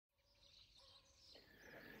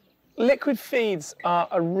Liquid feeds are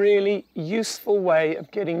a really useful way of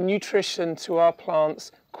getting nutrition to our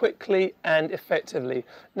plants quickly and effectively.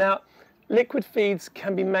 Now, liquid feeds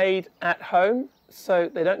can be made at home, so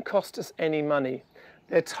they don't cost us any money.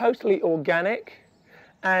 They're totally organic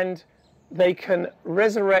and they can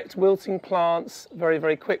resurrect wilting plants very,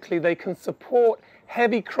 very quickly. They can support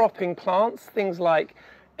heavy cropping plants, things like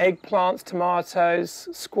eggplants, tomatoes,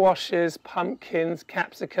 squashes, pumpkins,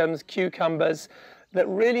 capsicums, cucumbers, that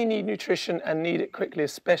really need nutrition and need it quickly,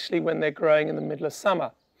 especially when they're growing in the middle of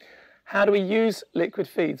summer. How do we use liquid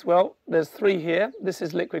feeds? Well, there's three here. This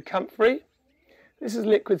is liquid comfrey, this is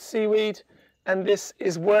liquid seaweed, and this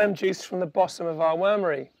is worm juice from the bottom of our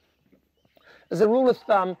wormery. As a rule of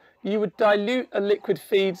thumb, you would dilute a liquid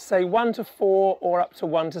feed, say 1 to 4 or up to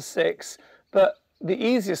 1 to 6, but the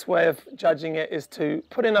easiest way of judging it is to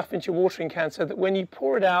put enough into your watering can so that when you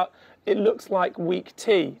pour it out, it looks like weak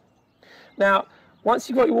tea. Now, once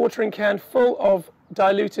you've got your watering can full of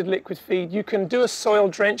diluted liquid feed, you can do a soil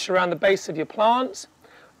drench around the base of your plant,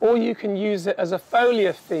 or you can use it as a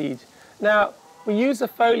foliar feed. Now, we use a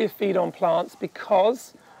foliar feed on plants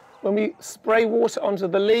because when we spray water onto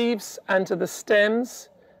the leaves and to the stems,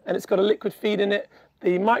 and it's got a liquid feed in it,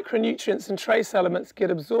 the micronutrients and trace elements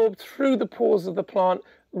get absorbed through the pores of the plant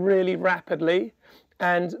really rapidly,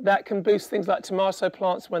 and that can boost things like tomato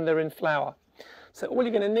plants when they're in flower. So all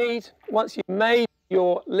you're going to need, once you've made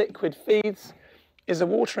your liquid feeds, is a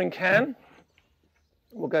watering can.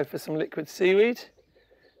 We'll go for some liquid seaweed.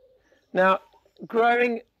 Now,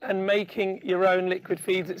 growing and making your own liquid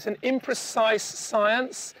feeds, it's an imprecise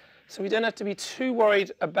science, so we don't have to be too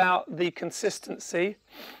worried about the consistency.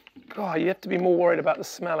 God, you have to be more worried about the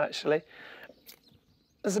smell, actually.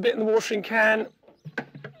 There's a bit in the watering can.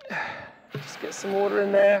 Just get some water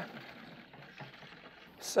in there.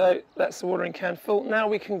 So that's the watering can full. Now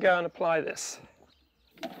we can go and apply this.